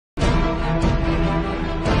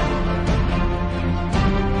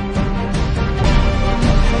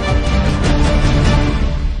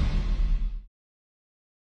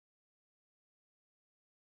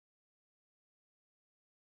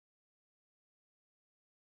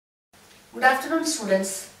Good afternoon,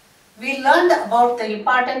 students. We learned about the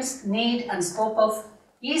importance, need and scope of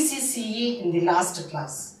ECCE in the last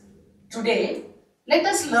class. Today, let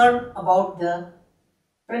us learn about the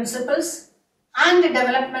principles and the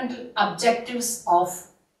developmental objectives of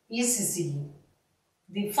ECCE.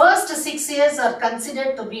 The first 6 years are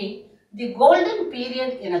considered to be the golden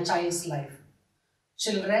period in a child's life.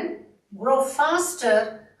 Children grow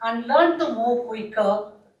faster and learn to move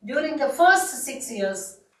quicker during the first 6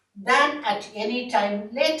 years than at any time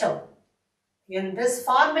later. In this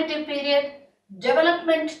formative period,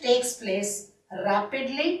 development takes place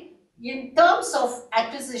rapidly in terms of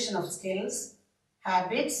acquisition of skills,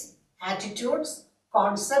 habits, attitudes,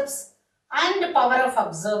 concepts, and power of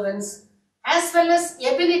observance, as well as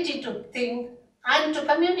ability to think and to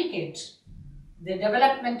communicate. The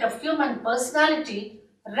development of human personality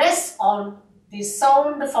rests on the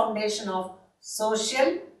sound foundation of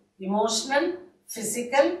social, emotional,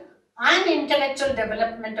 physical and intellectual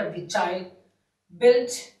development of the child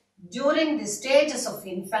built during the stages of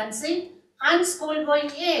infancy and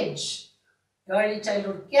school-going age. Early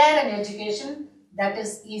childhood care and education, that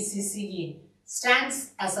is ECCE,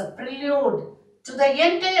 stands as a prelude to the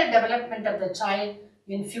entire development of the child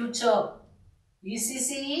in future.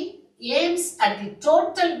 ECCE aims at the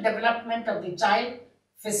total development of the child,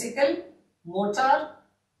 physical, motor,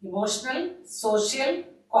 emotional, social,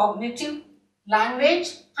 cognitive, language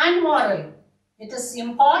and moral. It is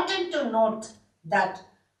important to note that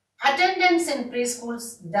attendance in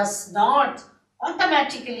preschools does not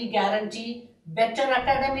automatically guarantee better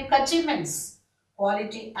academic achievements.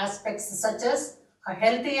 Quality aspects such as a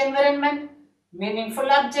healthy environment, meaningful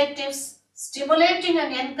objectives, stimulating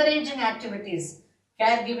and encouraging activities,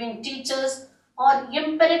 caregiving teachers are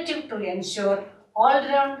imperative to ensure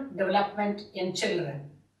all-round development in children.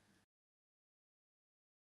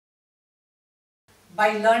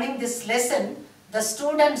 By learning this lesson, the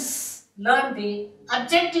students learn the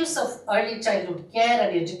objectives of early childhood care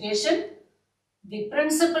and education, the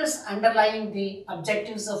principles underlying the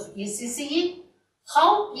objectives of ECCE,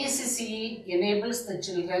 how ECCE enables the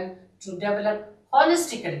children to develop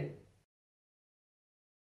holistically.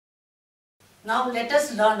 Now let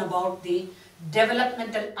us learn about the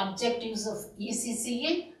developmental objectives of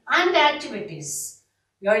ECCE and activities.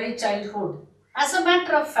 Early childhood, as a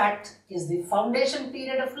matter of fact, is the foundation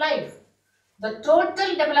period of life. The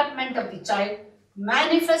total development of the child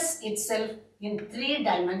manifests itself in 3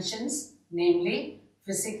 dimensions, namely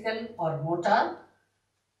physical or motor,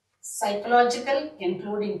 psychological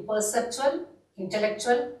including perceptual,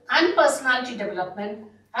 intellectual and personality development,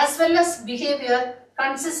 as well as behavior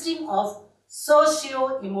consisting of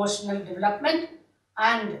socio-emotional development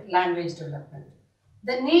and language development.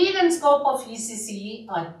 The need and scope of ECCE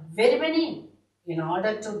are very many. In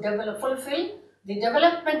order to fulfill the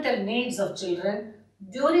developmental needs of children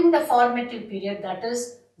during the formative period, that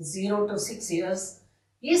is 0 to 6 years,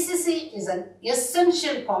 ECCE is an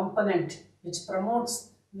essential component which promotes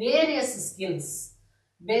various skills.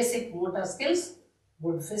 Basic motor skills,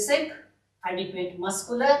 good physique, adequate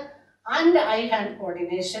muscular and eye-hand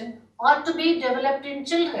coordination are to be developed in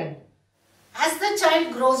children. As the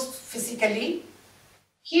child grows physically,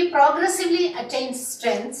 he progressively attains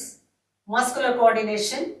strengths, muscular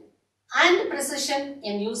coordination and precision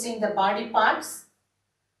in using the body parts.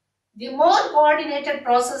 The more coordinated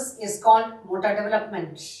process is called motor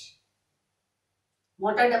development.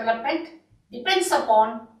 Motor development depends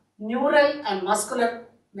upon neural and muscular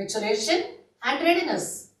maturation and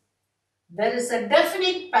readiness. There is a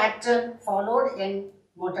definite pattern followed in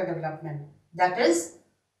motor development, that is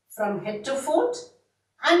from head to foot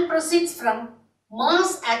and proceeds from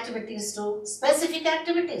mass activities to specific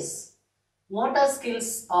activities. Motor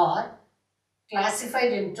skills are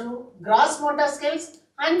classified into gross motor skills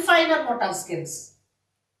and finer motor skills.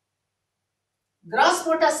 Gross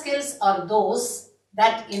motor skills are those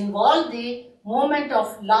that involve the movement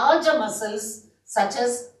of larger muscles such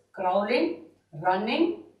as crawling,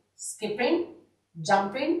 running, skipping,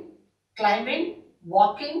 jumping, climbing,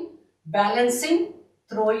 walking, balancing,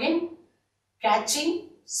 throwing, catching,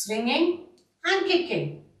 swinging and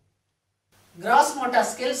kicking. Gross motor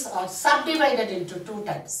skills are subdivided into 2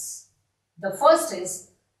 types. The first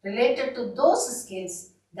is related to those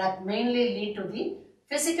skills that mainly lead to the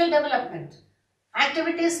physical development.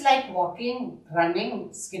 Activities like walking,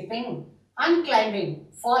 running, skipping and climbing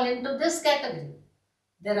fall into this category.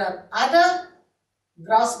 There are other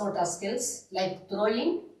gross motor skills like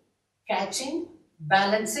throwing, catching,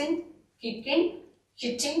 balancing, kicking,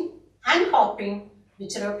 hitting and hopping,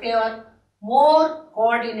 which require more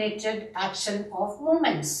coordinated action of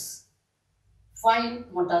movements. Fine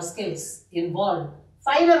motor skills involve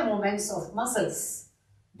finer movements of muscles.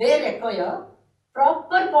 They require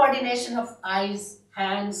proper coordination of eyes,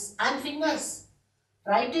 hands and fingers.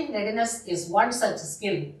 Writing readiness is one such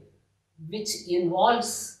skill which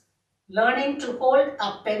involves learning to hold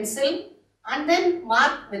a pencil and then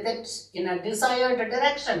mark with it in a desired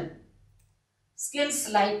direction. Skills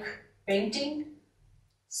like painting,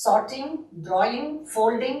 sorting, drawing,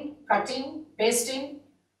 folding, cutting, pasting,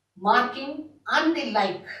 marking and the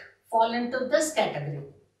like fall into this category.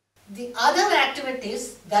 The other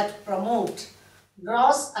activities that promote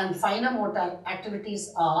gross and finer motor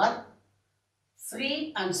activities are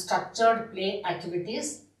free and structured play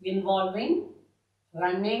activities involving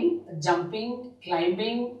running, jumping,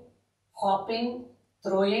 climbing, hopping,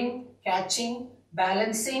 throwing, catching,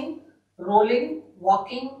 balancing, rolling,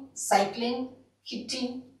 walking, cycling,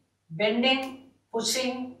 hitting, bending,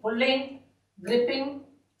 pushing, pulling, gripping,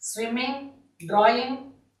 swimming,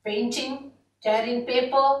 drawing, painting, tearing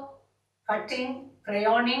paper, cutting,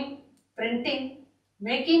 crayoning, printing,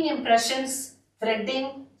 making impressions,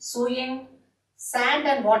 threading, sewing, sand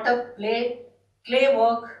and water play, clay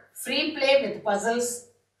work, free play with puzzles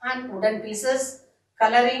and wooden pieces,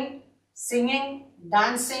 coloring, singing,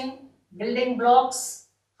 dancing, building blocks,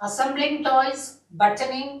 assembling toys,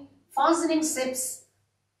 buttoning, fastening zips,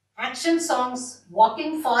 action songs,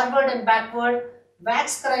 walking forward and backward,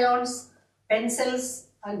 wax crayons, pencils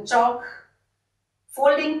and chalk,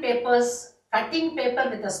 folding papers, cutting paper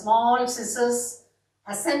with a small scissors,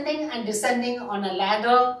 ascending and descending on a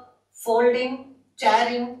ladder, folding,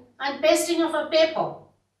 tearing and pasting of a paper.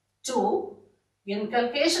 2.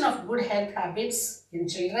 Inculcation of good health habits in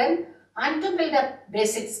children and to build up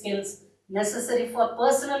basic skills necessary for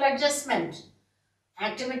personal adjustment.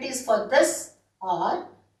 Activities for this are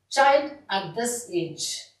child at this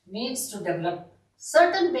age needs to develop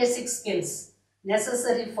certain basic skills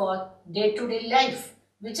necessary for day-to-day life,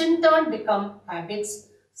 which in turn become habits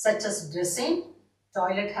such as dressing,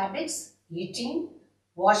 toilet habits, eating,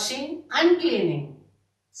 washing and cleaning.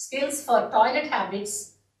 Skills for toilet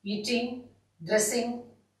habits, eating, dressing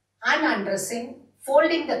and undressing,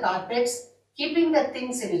 folding the carpets, keeping the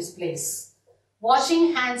things in its place,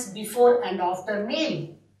 washing hands before and after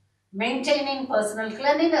meal, maintaining personal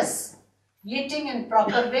cleanliness, eating in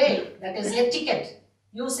proper way, that is etiquette,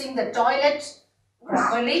 using the toilet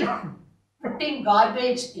properly, putting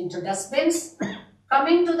garbage into dustbins,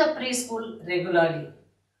 coming to the preschool regularly.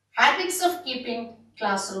 Habits of keeping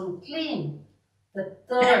classroom clean. The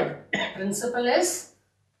third principle is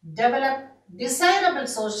develop desirable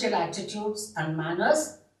social attitudes and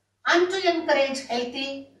manners and to encourage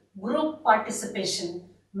healthy group participation,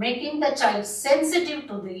 making the child sensitive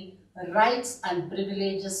to the rights and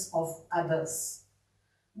privileges of others.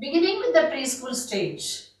 Beginning with the preschool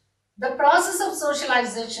stage, the process of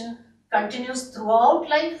socialization continues throughout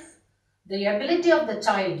life. The ability of the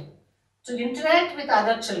child to interact with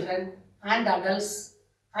other children and adults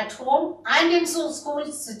at home and in school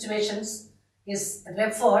situations is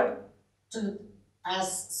referred to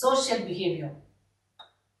as social behavior.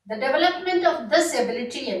 The development of this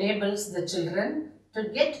ability enables the children to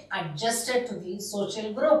get adjusted to the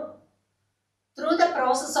social group. Through the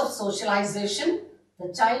process of socialization,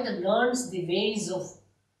 the child learns the ways of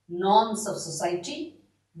norms of society,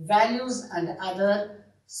 values and other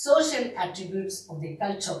social attributes of the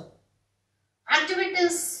culture.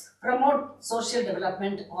 Activities promote social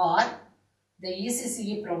development or the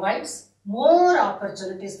ECCE provides more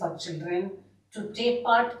opportunities for children to take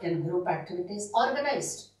part in group activities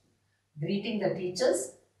organized. Greeting the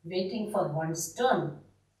teachers, waiting for one's turn,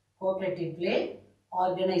 cooperative play,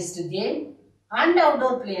 organized game and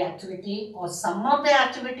outdoor play activity are some of the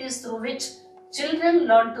activities through which children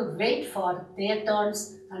learn to wait for their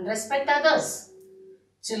turns and respect others.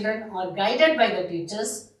 Children are guided by the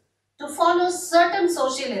teachers to follow certain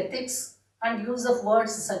social ethics and use of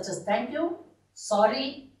words such as thank you,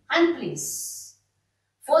 sorry and please.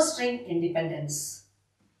 Fostering independence.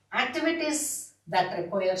 Activities that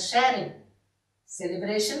require sharing.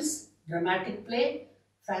 Celebrations, dramatic play,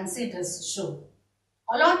 fancy dress show.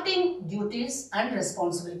 Allotting duties and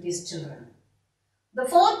responsibilities to children. The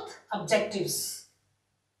fourth objectives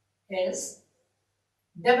is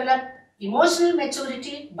develop emotional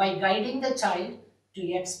maturity by guiding the child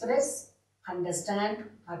to express, understand,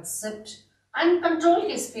 accept and control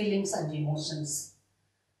his feelings and emotions.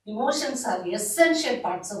 Emotions are essential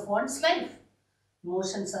parts of one's life.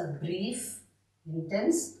 Emotions are brief,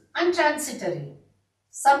 intense and transitory.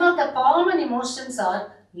 Some of the common emotions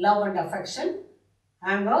are love and affection,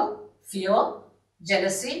 anger, fear,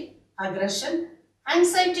 jealousy, aggression,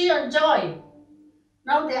 anxiety and joy.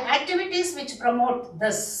 Now the activities which promote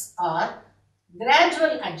this are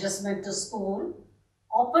gradual adjustment to school,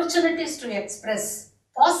 opportunities to express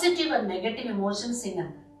positive and negative emotions in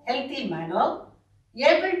a healthy manner,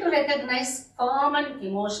 able to recognize common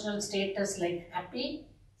emotional status like happy,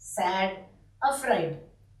 sad, afraid,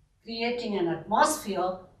 creating an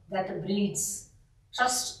atmosphere that breeds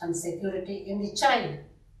trust and security in the child.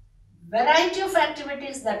 Variety of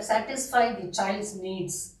activities that satisfy the child's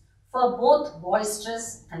needs for both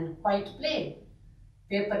boisterous and quiet play.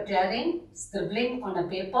 Paper tearing, scribbling on a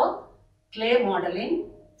paper, clay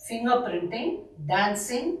modeling, fingerprinting,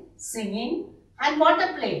 dancing, singing, and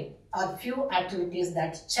water play are few activities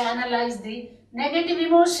that channelize the negative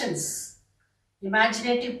emotions.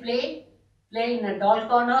 Imaginative play, play in a doll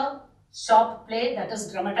corner, shop play, that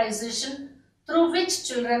is dramatization, through which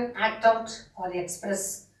children act out or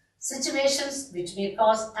express situations which may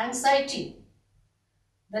cause anxiety.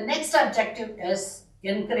 The next objective is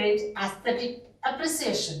encourage aesthetic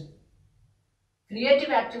appreciation. Creative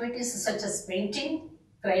activities such as painting,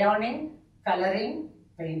 crayoning, coloring,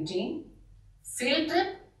 painting, field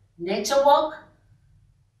trip, nature walk,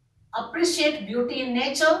 appreciate beauty in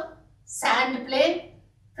nature, sand play,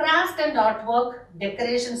 craft and artwork,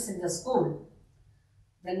 decorations in the school.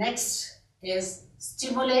 The next is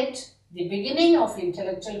stimulate the beginning of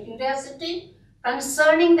intellectual curiosity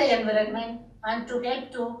concerning the environment and to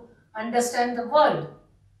help to understand the world.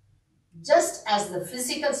 Just as the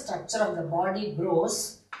physical structure of the body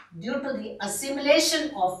grows due to the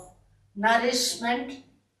assimilation of nourishment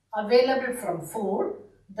available from food,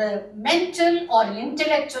 the mental or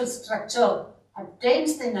intellectual structure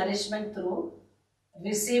obtains the nourishment through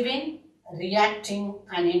receiving, reacting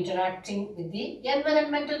and interacting with the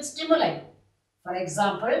environmental stimuli. For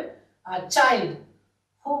example, a child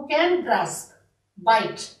who can grasp,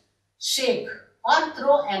 bite, shake or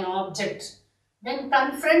throw an object when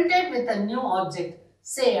confronted with a new object,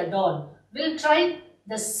 say a doll, will try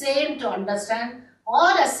the same to understand or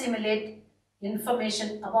assimilate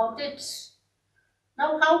information about it.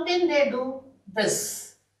 Now, how can they do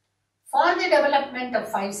this? For the development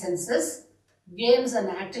of five senses, games and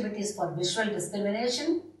activities for visual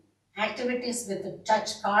discrimination, activities with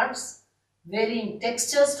touch cards, varying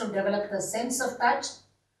textures to develop the sense of touch,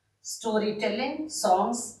 storytelling,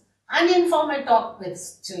 songs, and informal talk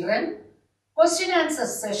with children, question answer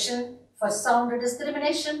session for sound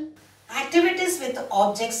discrimination, activities with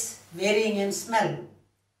objects varying in smell,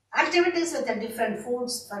 activities with different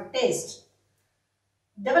foods for taste.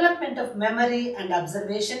 Development of memory and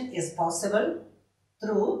observation is possible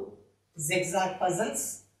through zigzag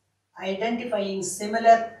puzzles, identifying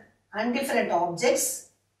similar and different objects,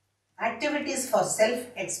 activities for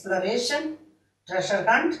self-exploration, treasure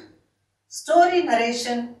hunt, story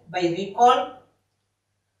narration by recall.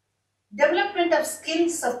 Development of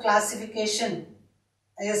skills of classification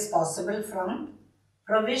is possible from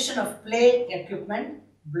provision of play equipment,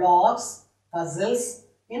 blocks, puzzles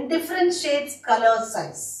in different shapes, color,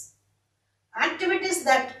 size. Activities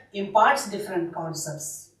that imparts different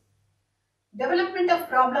concepts. Development of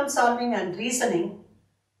problem solving and reasoning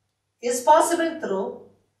is possible through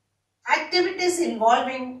activities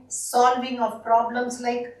involving solving of problems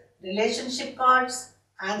like relationship cards,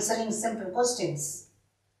 answering simple questions,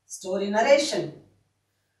 story narration.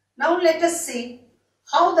 Now let us see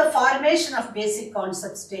how the formation of basic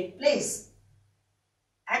concepts take place.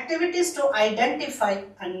 Activities to identify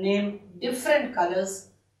and name different colors,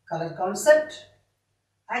 color concept.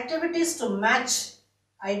 Activities to match,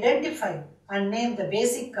 identify and name the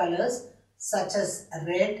basic colors such as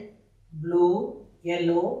red, blue,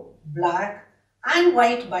 yellow, black and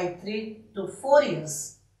white by 3 to 4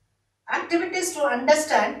 years. Activities to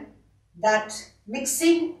understand that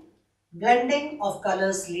mixing, blending of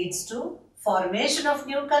colors leads to formation of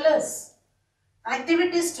new colors.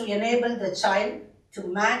 Activities to enable the child to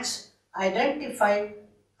match, identify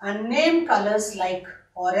and name colors like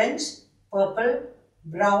orange, purple,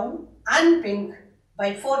 brown and pink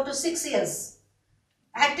by 4 to 6 years.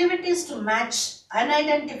 Activities to match and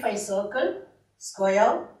identify circle,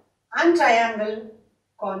 square and triangle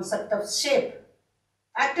concept of shape.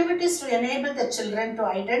 Activities to enable the children to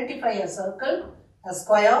identify a circle, a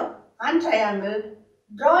square and triangle.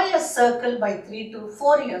 Draw a circle by 3 to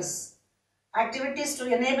 4 years. Activities to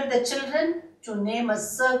enable the children to name a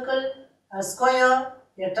circle, a square,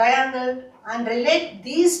 a triangle and relate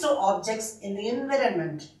these two objects in the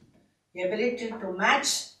environment. Ability to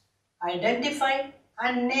match, identify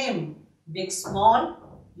and name big small,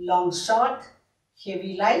 long short,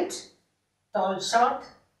 heavy light, tall short,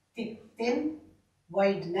 thick thin,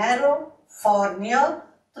 wide narrow, far near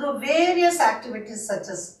through various activities such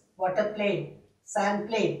as water play, sand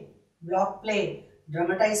play, block play,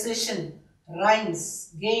 dramatization,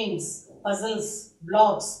 rhymes, games, puzzles,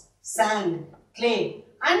 blocks, sand, clay,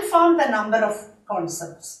 and form the number of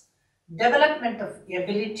concepts. Development of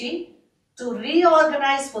ability to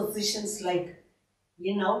reorganize positions like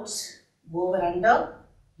in, out, over, under,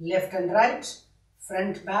 left and right,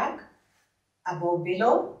 front, back, above,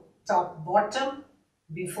 below, top, bottom,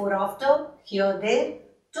 before, after, here, there,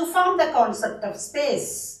 to form the concept of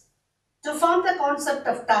space. To form the concept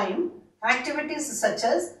of time, activities such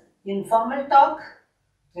as informal talk,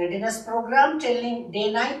 readiness program telling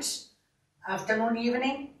day, night, afternoon,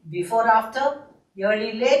 evening, before, after,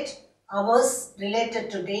 early, late, hours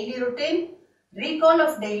related to daily routine, recall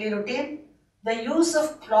of daily routine, the use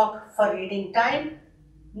of clock for reading time,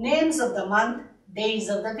 names of the month, days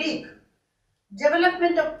of the week.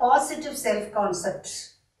 Development of positive self-concept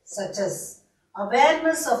such as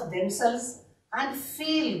awareness of themselves and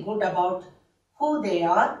feel good about who they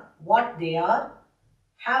are, what they are,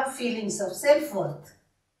 have feelings of self-worth.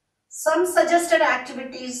 Some suggested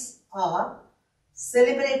activities are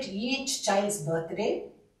celebrate each child's birthday.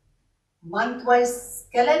 Month-wise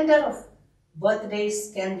calendar of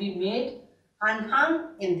birthdays can be made and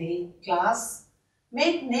hung in the class.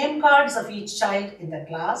 Make name cards of each child in the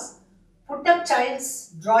class. Put up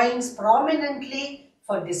child's drawings prominently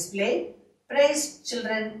for display. Praise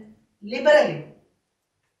children liberally.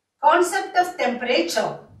 Concept of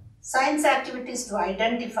temperature. Science activities to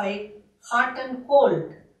identify hot and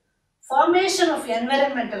cold. Formation of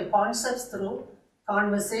environmental concepts through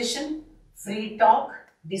conversation, free talk,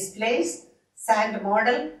 displays, sand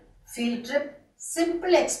model, field trip,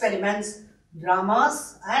 simple experiments,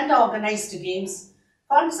 dramas and organized games.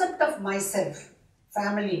 Concept of myself,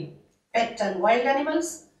 family, pet and wild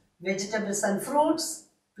animals, vegetables and fruits,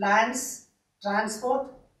 plants, transport,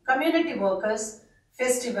 community workers,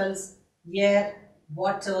 festivals, air,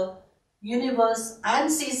 water, universe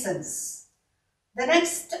and seasons. The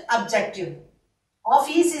next objective of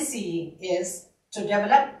ECCE is to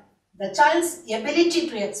develop the child's ability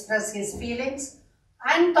to express his feelings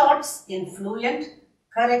and thoughts in fluent,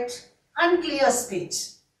 correct and clear speech.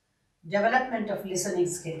 Development of listening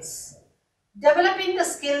skills. Developing the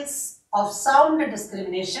skills of sound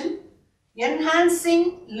discrimination,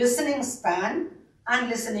 enhancing listening span and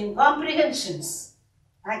listening comprehensions.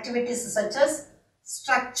 Activities such as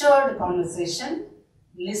structured conversation,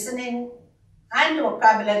 listening and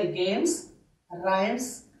vocabulary games,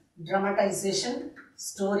 rhymes, dramatization,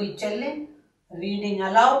 storytelling, reading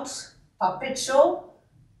aloud, puppet show,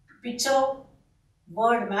 picture,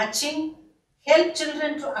 word matching, help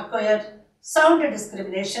children to acquire sound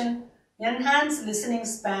discrimination, enhance listening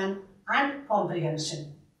span and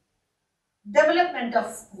comprehension. Development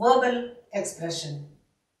of verbal expression.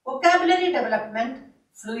 Vocabulary development,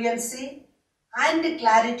 fluency and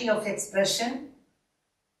clarity of expression,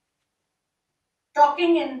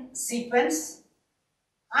 talking in sequence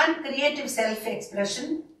and creative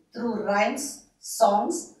self-expression through rhymes,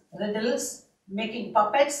 songs, riddles, making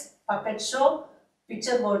puppets, puppet show,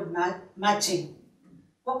 picture word matching.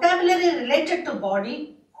 Vocabulary related to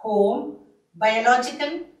body, home,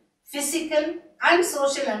 biological, physical and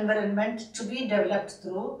social environment to be developed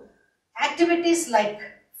through activities like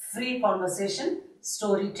free conversation,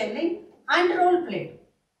 storytelling and role play.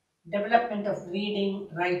 Development of reading,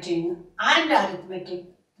 writing and arithmetic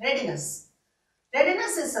readiness.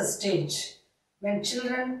 Readiness is a stage when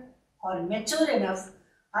children are mature enough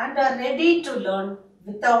and are ready to learn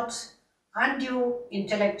without undue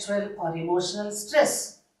intellectual or emotional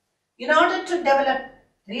stress. In order to develop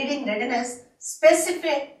reading readiness,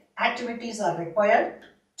 specific activities are required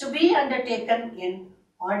to be undertaken in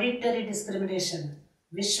auditory discrimination,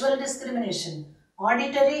 visual discrimination,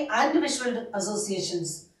 auditory and visual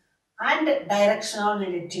associations, and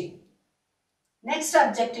directionality. Next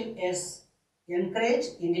objective is encourage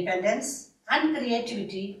independence and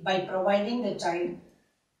creativity by providing the child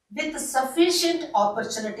with sufficient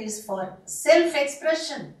opportunities for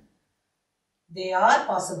self-expression. They are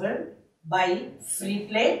possible by free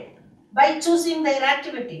play, by choosing their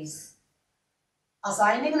activities,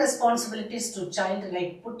 assigning responsibilities to child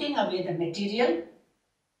like putting away the material,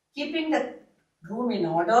 keeping the room in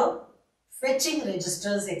order, fetching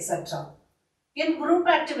registers, etc. In group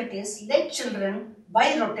activities, let children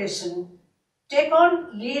by rotation take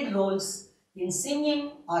on lead roles in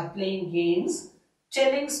singing or playing games,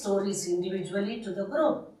 telling stories individually to the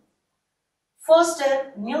group.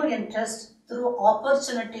 Foster new interest through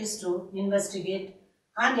opportunities to investigate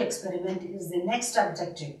and experiment is the next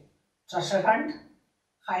objective. Treasure hunt,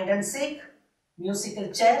 hide and seek,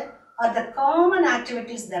 musical chair are the common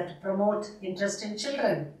activities that promote interest in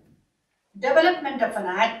children. Development of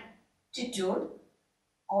an attitude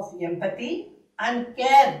of empathy and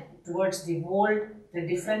care towards the old, the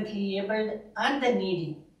differently abled and the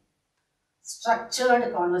needy.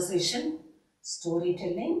 Structured conversation,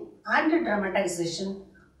 storytelling and dramatization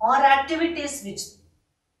are activities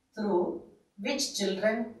through which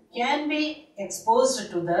children can be exposed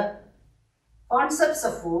to the concepts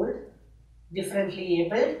of old, differently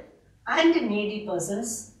abled and needy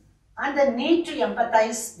persons and the need to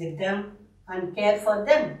empathize with them and care for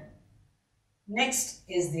them. Next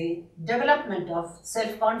is the development of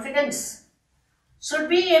self-confidence. Should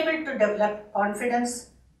be able to develop confidence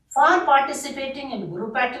for participating in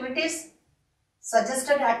group activities,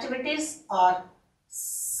 suggested activities or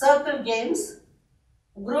circle games,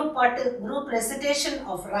 group recitation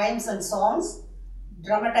of rhymes and songs,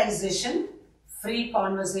 dramatization, free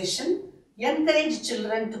conversation, encourage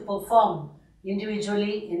children to perform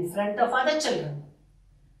individually in front of other children.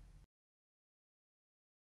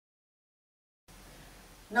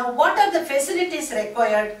 Now, what are the facilities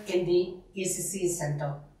required in the ECCE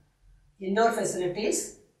center? Indoor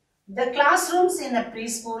facilities. The classrooms in a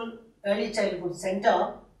preschool early childhood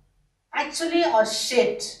center actually are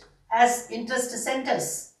shaped as interest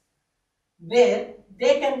centers where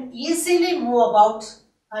they can easily move about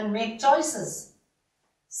and make choices.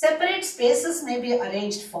 Separate spaces may be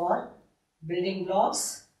arranged for building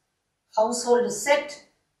blocks, household set,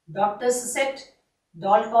 doctor's set,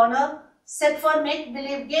 doll corner, set for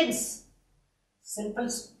make-believe games, simple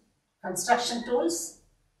construction tools,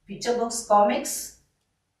 picture books, comics,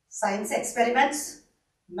 science experiments,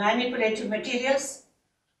 manipulative materials,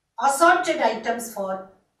 assorted items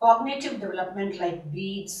for cognitive development like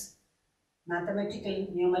beads, mathematical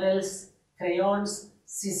numerals, crayons,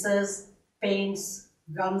 scissors, paints,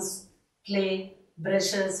 gums, clay,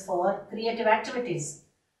 brushes for creative activities,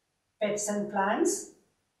 pets and plants,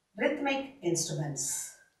 rhythmic instruments.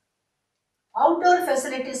 Outdoor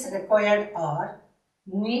facilities required are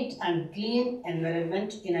neat and clean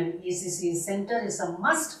environment in an ECCE center is a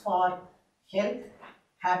must for health,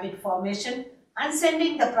 habit formation and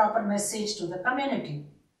sending the proper message to the community.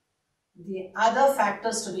 The other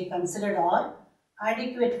factors to be considered are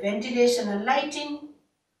adequate ventilation and lighting,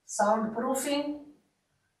 soundproofing,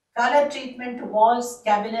 color treatment to walls,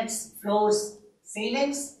 cabinets, floors,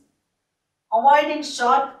 ceilings, avoiding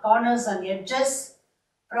sharp corners and edges,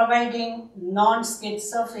 providing non-skid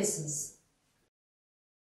surfaces.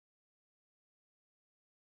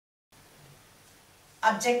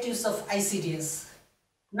 Objectives of ICDS.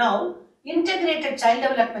 Now, Integrated Child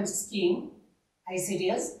Development Scheme,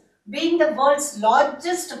 ICDS, being the world's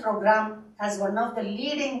largest program as one of the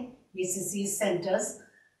leading ECCE centers,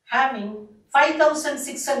 having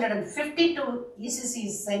 5,652 ECCE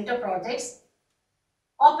center projects,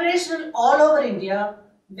 operational all over India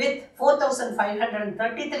with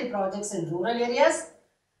 4,533 projects in rural areas,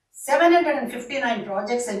 759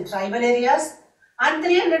 projects in tribal areas, and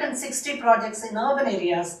 360 projects in urban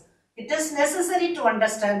areas. It is necessary to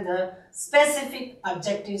understand the specific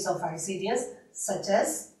objectives of ICDS such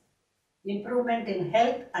as improvement in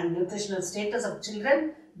health and nutritional status of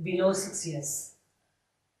children below 6 years,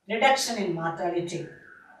 reduction in mortality,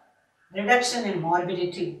 reduction in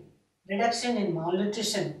morbidity, reduction in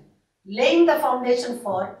malnutrition, laying the foundation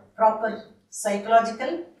for proper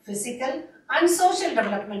psychological, physical and social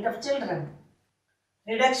development of children,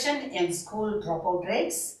 reduction in school dropout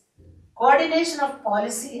rates, coordination of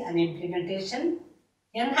policy and implementation,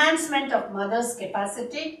 enhancement of mothers'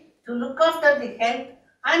 capacity to look after the health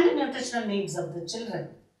and nutritional needs of the children.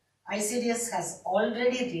 ICDS has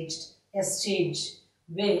already reached a stage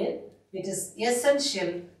where it is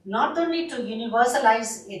essential not only to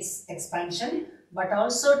universalize its expansion but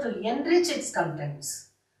also to enrich its contents.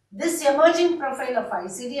 This emerging profile of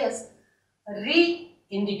ICDS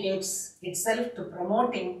re-indicates itself to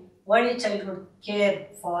promoting early childhood care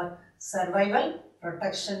for survival,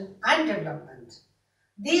 protection and development.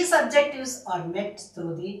 These objectives are met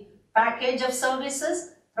through the package of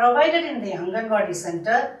services provided in the Anganwadi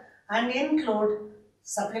Center and include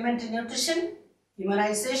supplementary nutrition,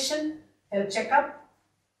 immunization, health checkup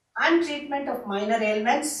and treatment of minor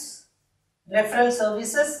ailments, referral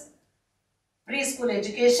services, preschool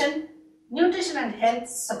education, nutrition and health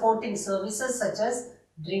supporting services such as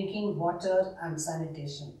drinking water and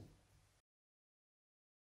sanitation.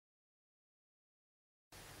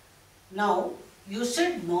 Now, you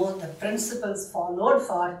should know the principles followed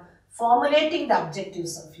for formulating the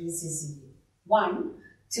objectives of ECCE. 1.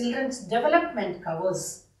 Children's development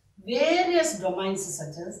covers various domains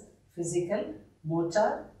such as physical,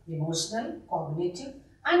 motor, emotional, cognitive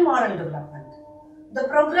and moral development. The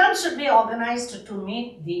program should be organized to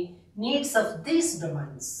meet the needs of these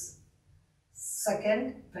domains.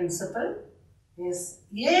 Second principle is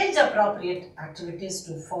age-appropriate activities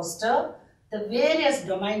to foster the various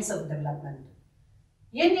domains of development.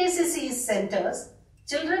 In ECCE centers,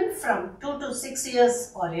 children from 2 to 6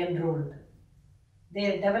 years are enrolled.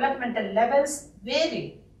 Their developmental levels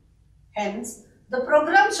vary. Hence, the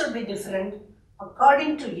program should be different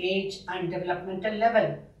according to age and developmental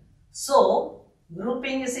level. So,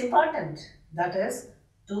 grouping is important. That is,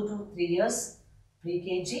 2 to 3 years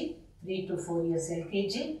pre-KG, 3 to 4 years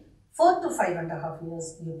LKG, 4 to 5.5 years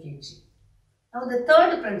UKG. Now, the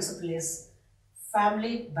third principle is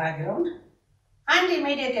family background and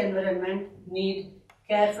immediate environment need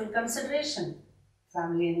careful consideration.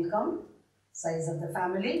 Family income, size of the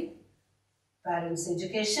family, parents'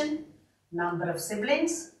 education, number of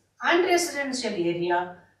siblings and residential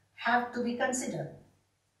area have to be considered.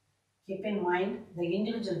 Keep in mind the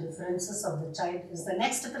individual differences of the child is the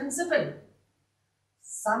next principle.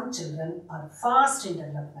 Some children are fast in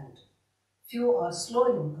development, few are slow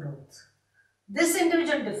in growth. This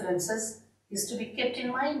individual differences is to be kept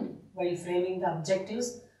in mind while framing the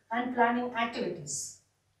objectives and planning activities.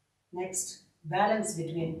 Next, balance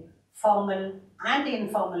between formal and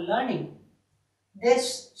informal learning. There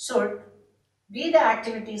should be the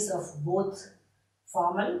activities of both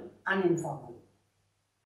formal and informal.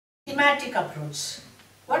 Thematic approach.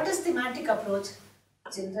 What is thematic approach?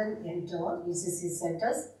 Children enter ECCE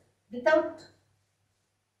centers without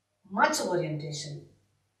much orientation.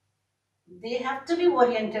 They have to be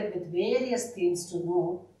oriented with various themes to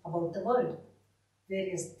know about the world.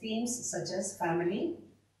 Various themes such as family,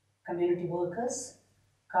 community workers,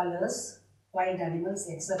 colors, wild animals,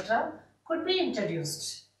 etc. could be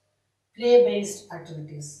introduced. Play-based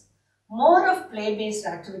activities. More of play-based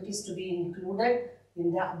activities to be included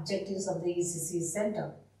in the objectives of the ECCE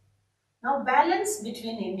center. Now, balance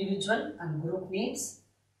between individual and group needs,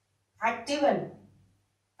 active and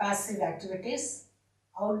passive activities,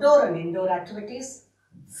 outdoor and indoor activities,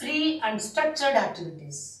 free and structured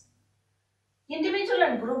activities. Individual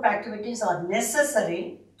and group activities are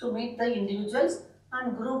necessary to meet the individuals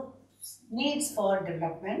and group needs for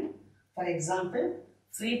development. For example,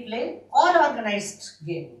 free play or organized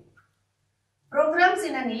game. Programs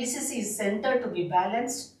in an ECCE center to be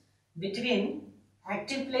balanced between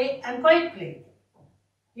active play and quiet play.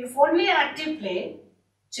 If only active play,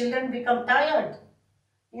 children become tired.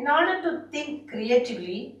 In order to think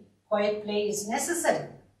creatively, quiet play is necessary.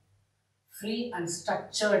 Free and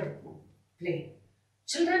structured play.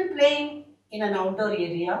 Children playing in an outdoor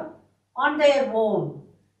area on their own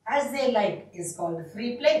as they like is called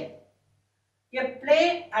free play. A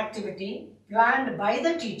play activity planned by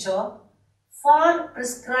the teacher for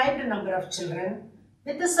prescribed number of children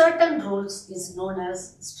with certain rules is known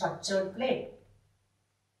as structured play.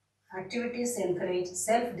 Activities encourage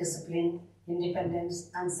self-discipline, independence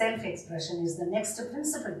and self-expression is the next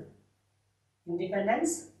principle.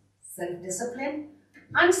 Independence, self-discipline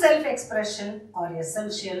and self-expression are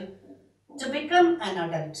essential to become an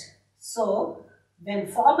adult. So, when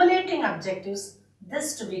formulating objectives,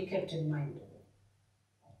 this to be kept in mind.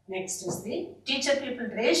 Next is the teacher-pupil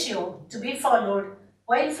ratio to be followed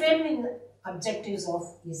while framing the objectives of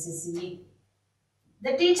ECCE.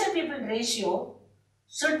 The teacher-pupil ratio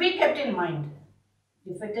should be kept in mind.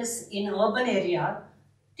 If it is in urban area,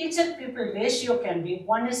 teacher-pupil ratio can be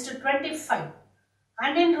 1:25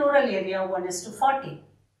 and in rural area 1:40.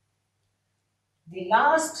 The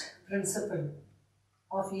last principle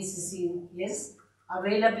of ECCE is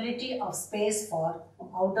availability of space for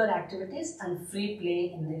outdoor activities and free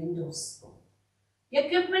play in the indoors.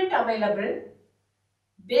 Equipment available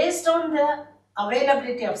based on the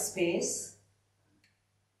availability of space,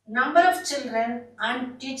 number of children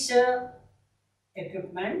and teacher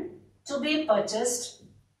equipment to be purchased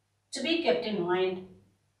to be kept in mind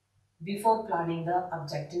before planning the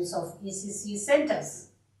objectives of ECCE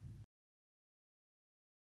centers.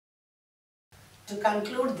 To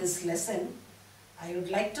conclude this lesson, I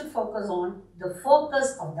would like to focus on the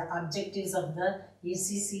focus of the objectives of the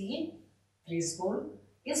ECCE preschool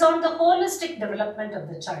is on the holistic development of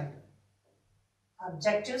the child.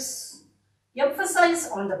 Objectives emphasize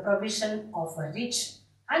on the provision of a rich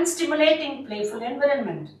and stimulating playful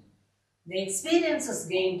environment. The experiences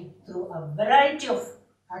gained through a variety of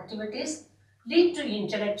activities lead to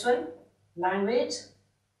intellectual, language,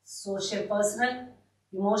 social, personal,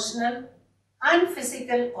 emotional, and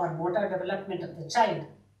physical or motor development of the child.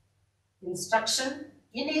 Instruction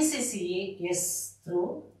in ECCE is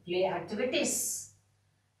through play activities.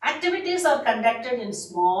 Activities are conducted in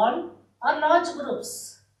small or large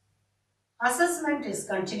groups. Assessment is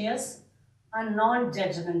continuous and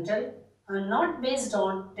non-judgmental and not based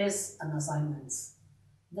on tests and assignments.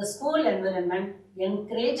 The school environment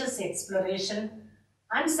encourages exploration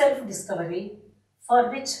and self-discovery, for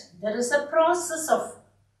which there is a process of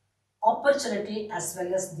opportunity as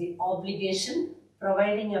well as the obligation,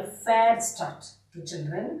 providing a fair start to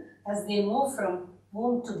children as they move from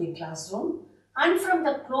home to the classroom and from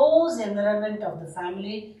the close environment of the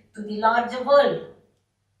family to the larger world.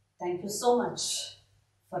 Thank you so much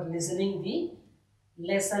for listening the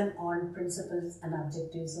lesson on principles and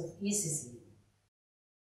objectives of ECCE.